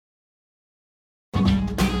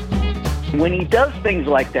When he does things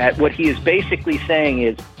like that, what he is basically saying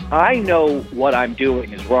is, I know what I'm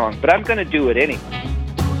doing is wrong, but I'm going to do it anyway.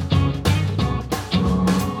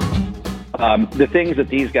 The things that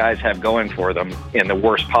these guys have going for them, in the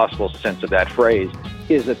worst possible sense of that phrase,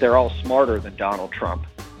 is that they're all smarter than Donald Trump.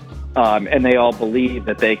 And they all believe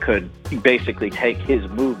that they could basically take his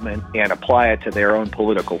movement and apply it to their own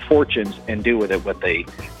political fortunes and do with it what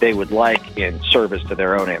they would like in service to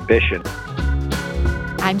their own ambition.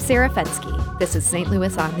 I'm Sarah Fenske. This is St.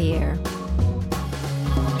 Louis on the Air.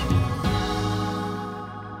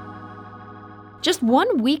 Just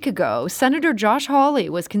 1 week ago, Senator Josh Hawley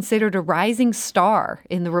was considered a rising star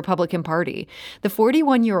in the Republican Party. The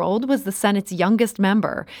 41-year-old was the Senate's youngest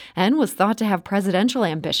member and was thought to have presidential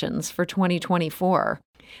ambitions for 2024.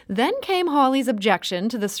 Then came Hawley's objection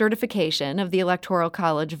to the certification of the Electoral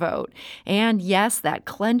College vote. And yes, that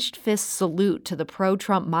clenched fist salute to the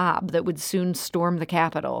pro-Trump mob that would soon storm the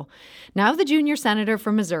Capitol. Now the junior senator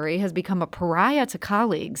from Missouri has become a pariah to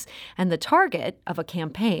colleagues and the target of a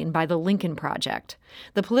campaign by the Lincoln Project.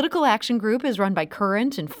 The political action group is run by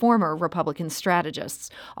current and former Republican strategists,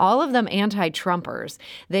 all of them anti-Trumpers.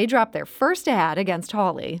 They dropped their first ad against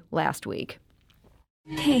Hawley last week.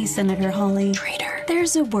 Hey, Senator Hawley. Traitor.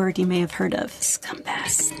 There's a word you may have heard of. Scumbag.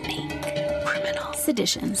 Snake. Criminal.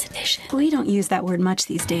 Sedition. Sedition. We don't use that word much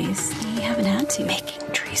these days. We haven't had to.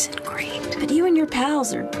 Making treason great. But you and your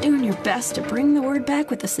pals are doing your best to bring the word back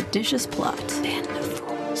with a seditious plot. Band of fools.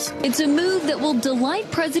 It's a move that will delight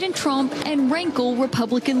President Trump and rankle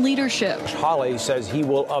Republican leadership. Hawley says he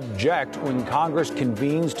will object when Congress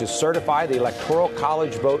convenes to certify the Electoral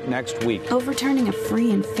College vote next week. Overturning a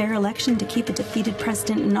free and fair election to keep a defeated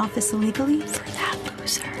president in office illegally? For that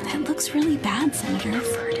loser. That looks really bad, Senator.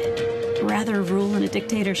 Perverted. Rather rule in a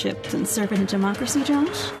dictatorship than serve in a democracy,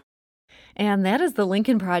 Josh? And that is the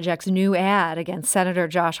Lincoln Project's new ad against Senator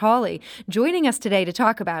Josh Hawley. Joining us today to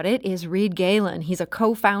talk about it is Reed Galen. He's a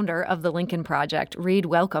co-founder of the Lincoln Project. Reed,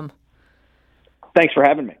 welcome. Thanks for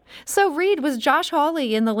having me. So, Reed, was Josh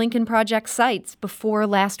Hawley in the Lincoln Project sites before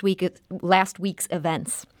last week's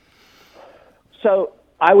events? So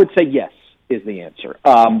I would say yes is the answer.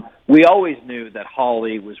 We always knew that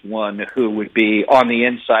Hawley was one who would be on the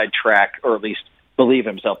inside track, or at least believe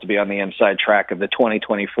himself to be on the inside track of the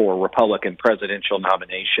 2024 Republican presidential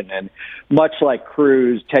nomination. And much like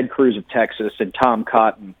Ted Cruz of Texas and Tom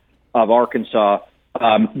Cotton of Arkansas,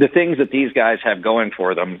 the things that these guys have going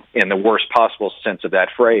for them, in the worst possible sense of that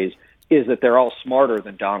phrase, is that they're all smarter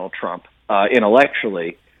than Donald Trump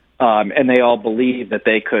intellectually. And they all believe that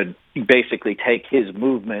they could basically take his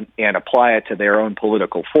movement and apply it to their own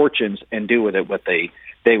political fortunes and do with it what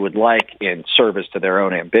they would like in service to their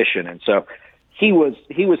own ambition. And so he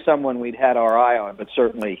was someone we'd had our eye on, but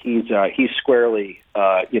certainly he's squarely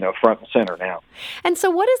front and center now. And so,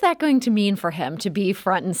 what is that going to mean for him to be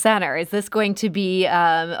front and center? Is this going to be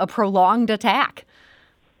a prolonged attack?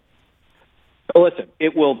 Listen,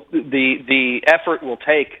 it will. The effort will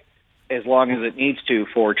take as long as it needs to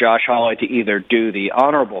for Josh Hawley to either do the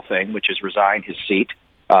honorable thing, which is resign his seat.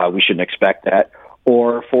 We shouldn't expect that,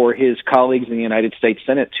 or for his colleagues in the United States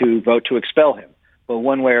Senate to vote to expel him. But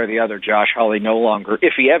one way or the other, Josh Hawley no longer,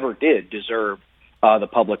 if he ever did deserve the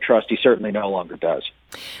public trust, he certainly no longer does.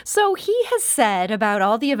 So he has said about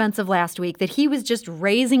all the events of last week that he was just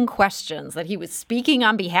raising questions, that he was speaking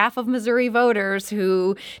on behalf of Missouri voters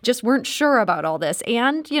who just weren't sure about all this.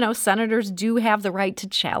 And, senators do have the right to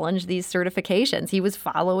challenge these certifications. He was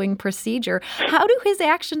following procedure. How do his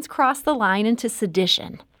actions cross the line into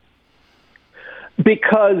sedition?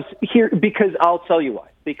 Because I'll tell you why.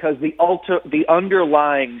 Because the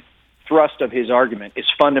underlying thrust of his argument is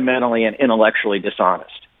fundamentally and intellectually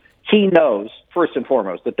dishonest. He knows, first and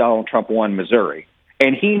foremost, that Donald Trump won Missouri.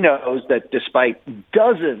 And he knows that despite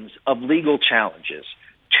dozens of legal challenges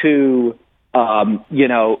to, but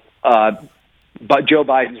Joe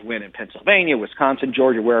Biden's win in Pennsylvania, Wisconsin,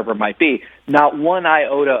 Georgia, wherever it might be, not one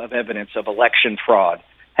iota of evidence of election fraud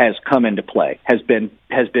has come into play, has been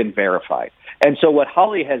verified. And so what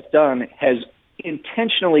Hawley has done has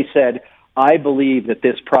intentionally said, I believe that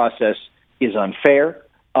this process is unfair,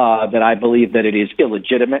 that I believe that it is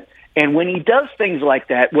illegitimate. And when he does things like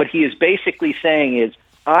that, what he is basically saying is,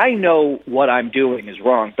 I know what I'm doing is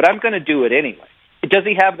wrong, but I'm going to do it anyway. Does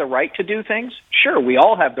he have the right to do things? Sure, we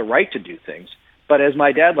all have the right to do things. But as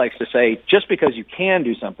my dad likes to say, just because you can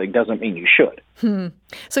do something doesn't mean you should.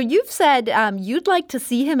 So you've said you'd like to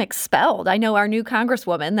see him expelled. I know our new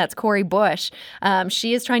Congresswoman, that's Cori Bush,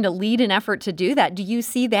 she is trying to lead an effort to do that. Do you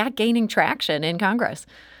see that gaining traction in Congress?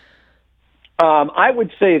 I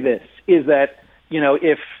would say this, is that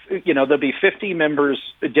if there'll be 50 members,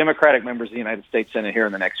 Democratic members of the United States Senate here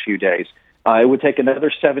in the next few days, it would take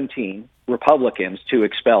another 17 Republicans to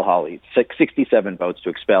expel Hawley, 67 votes to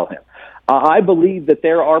expel him. I believe that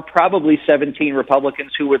there are probably 17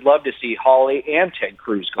 Republicans who would love to see Hawley and Ted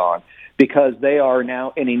Cruz gone because they are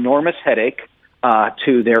now an enormous headache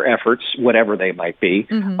to their efforts, whatever they might be.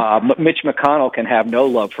 Mm-hmm. Mitch McConnell can have no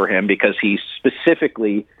love for him because he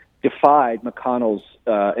specifically defied McConnell's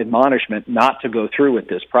admonishment not to go through with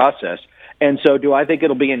this process. And so do I think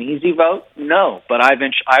it'll be an easy vote? No, but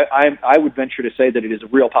I would venture to say that it is a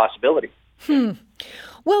real possibility.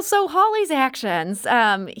 Well, so Hawley's actions,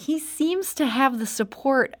 he seems to have the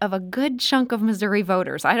support of a good chunk of Missouri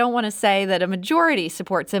voters. I don't want to say that a majority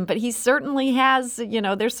supports him, but he certainly has,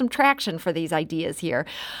 there's some traction for these ideas here.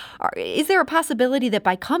 Is there a possibility that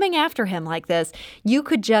by coming after him like this, you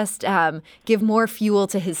could just give more fuel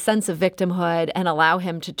to his sense of victimhood and allow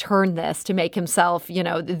him to turn this to make himself, the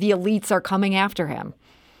elites are coming after him?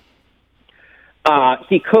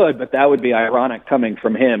 He could, but that would be ironic coming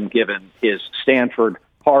from him given his Stanford,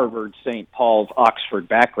 Harvard, St. Paul's, Oxford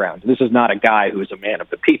background. This is not a guy who is a man of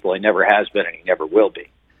the people. He never has been and he never will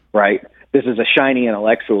be, right? This is a shiny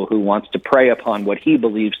intellectual who wants to prey upon what he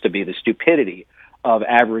believes to be the stupidity of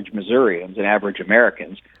average Missourians and average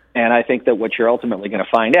Americans. And I think that what you're ultimately going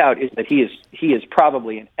to find out is that he is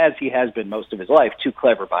probably, as he has been most of his life, too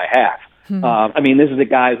clever by half. This is a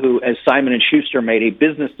guy who, as Simon & Schuster made a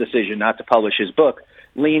business decision not to publish his book,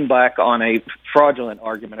 leaned back on a fraudulent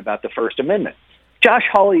argument about the First Amendment. Josh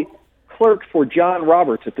Hawley clerked for John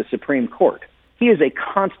Roberts at the Supreme Court. He is a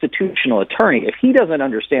constitutional attorney. If he doesn't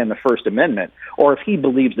understand the First Amendment, or if he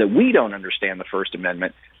believes that we don't understand the First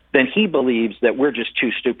Amendment, then he believes that we're just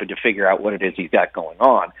too stupid to figure out what it is he's got going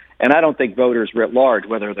on. And I don't think voters writ large,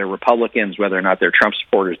 whether they're Republicans, whether or not they're Trump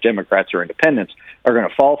supporters, Democrats, or independents, are going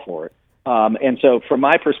to fall for it. And so from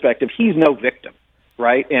my perspective, he's no victim,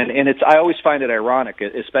 right? And I always find it ironic,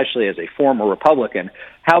 especially as a former Republican,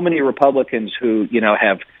 how many Republicans who,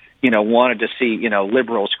 have, wanted to see,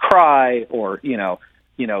 liberals cry or, I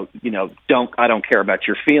don't care about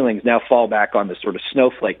your feelings, now fall back on this sort of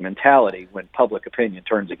snowflake mentality when public opinion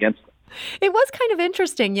turns against them. It was kind of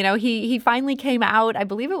interesting. He finally came out, I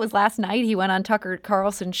believe it was last night, he went on Tucker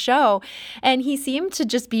Carlson's show, and he seemed to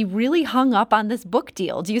just be really hung up on this book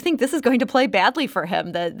deal. Do you think this is going to play badly for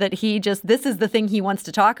him, that this is the thing he wants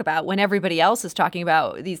to talk about when everybody else is talking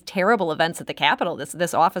about these terrible events at the Capitol,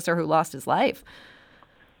 this officer who lost his life?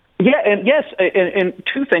 Yeah, and yes, and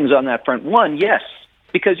two things on that front. One, yes,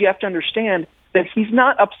 because you have to understand that he's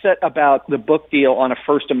not upset about the book deal on a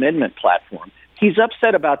First Amendment platform. He's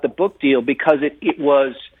upset about the book deal because it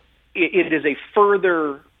is a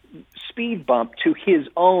further speed bump to his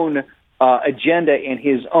own agenda and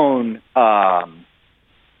his own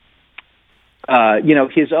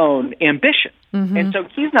his own ambition. Mm-hmm. And so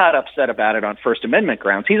he's not upset about it on First Amendment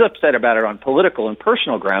grounds. He's upset about it on political and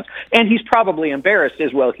personal grounds, and he's probably embarrassed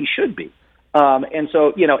as well. He should be. And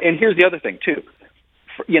so and here's the other thing too.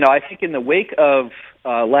 I think in the wake of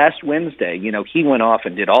last Wednesday, he went off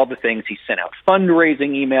and did all the things. He sent out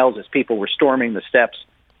fundraising emails as people were storming the steps.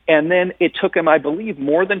 And then it took him, I believe,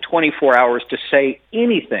 more than 24 hours to say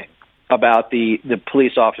anything about the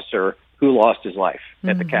police officer who lost his life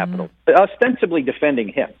at the Capitol, ostensibly defending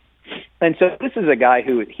him. And so this is a guy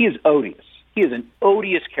he is odious. He is an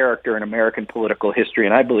odious character in American political history,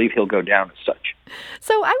 and I believe he'll go down as such.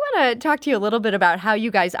 So I want to talk to you a little bit about how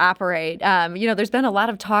you guys operate. There's been a lot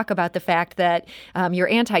of talk about the fact that your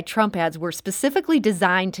anti-Trump ads were specifically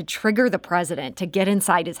designed to trigger the president, to get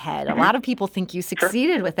inside his head. A lot of people think you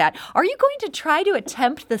succeeded with that. Are you going to try to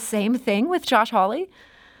attempt the same thing with Josh Hawley?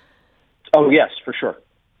 Oh, yes, for sure.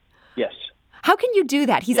 Yes. How can you do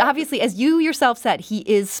that? He's obviously, as you yourself said, he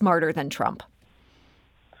is smarter than Trump.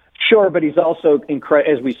 Sure, but he's also,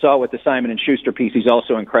 as we saw with the Simon & Schuster piece, he's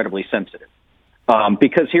also incredibly sensitive.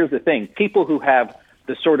 Because here's the thing, people who have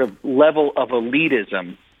the sort of level of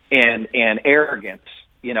elitism and arrogance,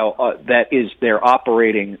 that is their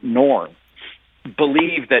operating norm,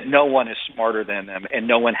 believe that no one is smarter than them and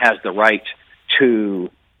no one has the right to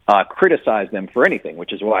criticize them for anything,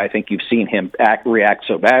 which is why I think you've seen him react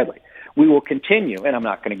so badly. We will continue, and I'm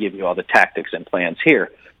not going to give you all the tactics and plans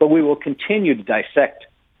here, but we will continue to dissect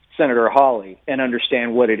Senator Hawley and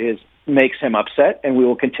understand what it is makes him upset, and we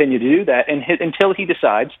will continue to do that until he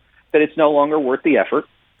decides that it's no longer worth the effort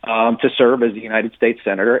to serve as the United States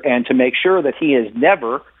Senator and to make sure that he is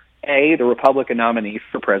never, A, the Republican nominee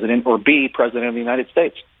for president, or B, President of the United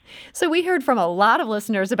States. So we heard from a lot of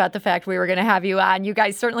listeners about the fact we were going to have you on. You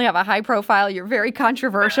guys certainly have a high profile. You're very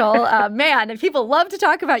controversial. Man, and people love to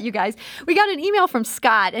talk about you guys. We got an email from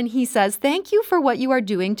Scott, and he says, thank you for what you are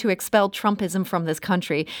doing to expel Trumpism from this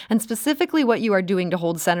country, and specifically what you are doing to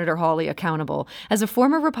hold Senator Hawley accountable. As a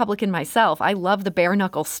former Republican myself, I love the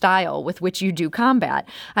bare-knuckle style with which you do combat.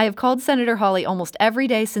 I have called Senator Hawley almost every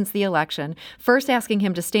day since the election, first asking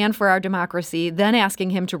him to stand for our democracy, then asking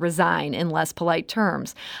him to resign in less polite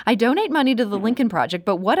terms. I donate money to the Lincoln Project,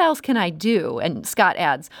 but what else can I do? And Scott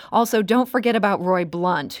adds, also, don't forget about Roy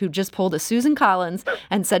Blunt, who just pulled a Susan Collins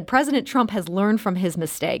and said President Trump has learned from his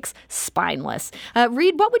mistakes. Spineless.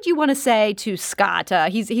 Reed, what would you want to say to Scott?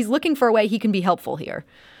 He's looking for a way he can be helpful here.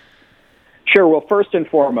 Sure. Well, first and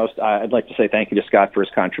foremost, I'd like to say thank you to Scott for his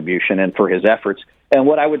contribution and for his efforts. And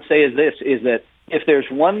what I would say is this, is that if there's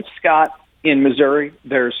one Scott in Missouri,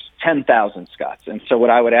 there's 10,000 Scotts. And so what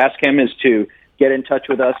I would ask him is to get in touch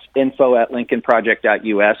with us,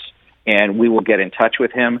 info@lincolnproject.us, and we will get in touch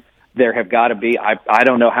with him. There have got to be, I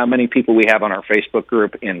don't know how many people we have on our Facebook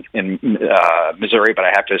group in Missouri, but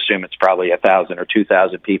I have to assume it's probably 1,000 or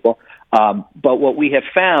 2,000 people. But what we have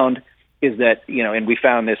found is that, and we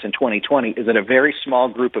found this in 2020, is that a very small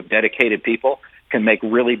group of dedicated people can make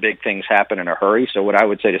really big things happen in a hurry. So what I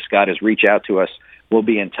would say to Scott is reach out to us. We'll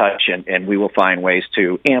be in touch, and we will find ways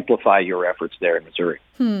to amplify your efforts there in Missouri.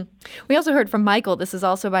 We also heard from Michael. This is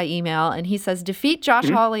also by email, and he says, defeat Josh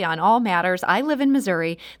Hawley on all matters. I live in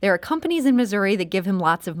Missouri. There are companies in Missouri that give him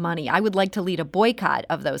lots of money. I would like to lead a boycott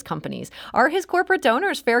of those companies. Are his corporate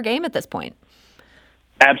donors fair game at this point?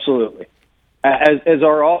 Absolutely. As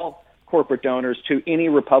are all corporate donors to any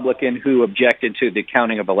Republican who objected to the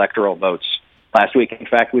counting of electoral votes last week. In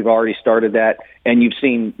fact, we've already started that, and you've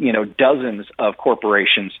seen, dozens of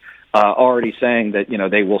corporations already saying that,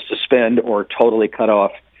 they will suspend or totally cut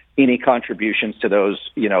off any contributions to those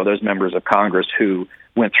members of Congress who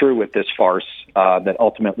went through with this farce that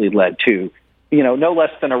ultimately led to, no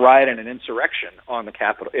less than a riot and an insurrection on the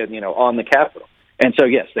Capitol, And so,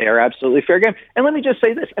 yes, they are absolutely fair game. And let me just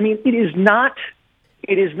say this. I mean, it is not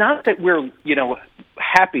that we're,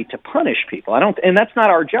 happy to punish people. And that's not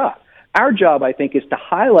our job. Our job, I think, is to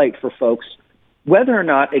highlight for folks whether or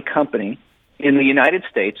not a company in the United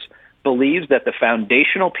States believes that the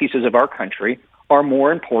foundational pieces of our country are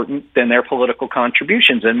more important than their political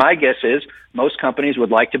contributions. And my guess is most companies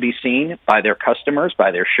would like to be seen by their customers,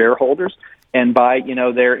 by their shareholders, and by,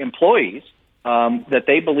 their employees that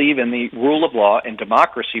they believe in the rule of law and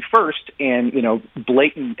democracy first, and,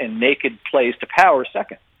 blatant and naked plays to power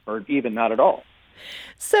second, or even not at all.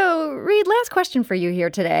 So, Reed, last question for you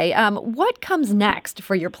here today. What comes next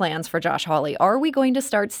for your plans for Josh Hawley? Are we going to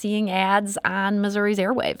start seeing ads on Missouri's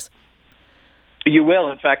airwaves? You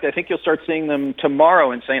will. In fact, I think you'll start seeing them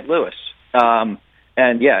tomorrow in St. Louis.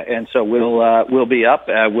 And so we'll be up.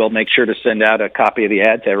 We'll make sure to send out a copy of the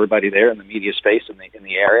ad to everybody there in the media space in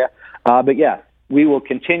the area. But yeah, we will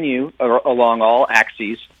continue along all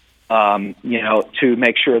axes, to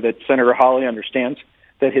make sure that Senator Hawley understands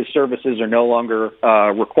that his services are no longer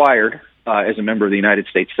required as a member of the United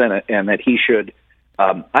States Senate, and that he should,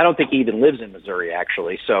 I don't think he even lives in Missouri,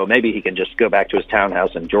 actually, so maybe he can just go back to his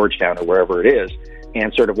townhouse in Georgetown or wherever it is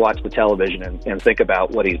and sort of watch the television and think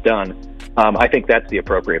about what he's done. I think that's the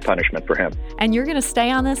appropriate punishment for him. And you're going to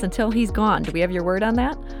stay on this until he's gone. Do we have your word on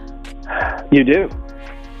that? You do.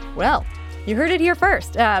 Well, you heard it here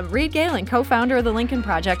first. Reed Galen, co-founder of the Lincoln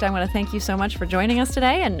Project, I want to thank you so much for joining us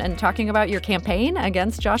today and talking about your campaign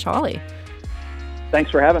against Josh Hawley. Thanks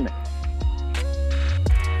for having me.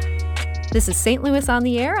 This is St. Louis on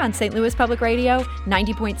the Air on St. Louis Public Radio,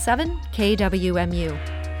 90.7 KWMU.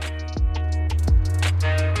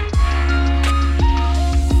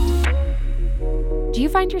 Do you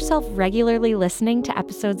find yourself regularly listening to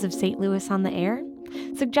episodes of St. Louis on the Air?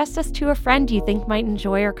 Suggest us to a friend you think might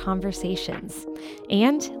enjoy our conversations.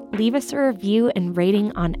 And leave us a review and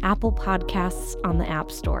rating on Apple Podcasts on the App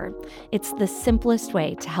Store. It's the simplest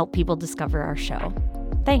way to help people discover our show.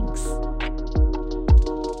 Thanks.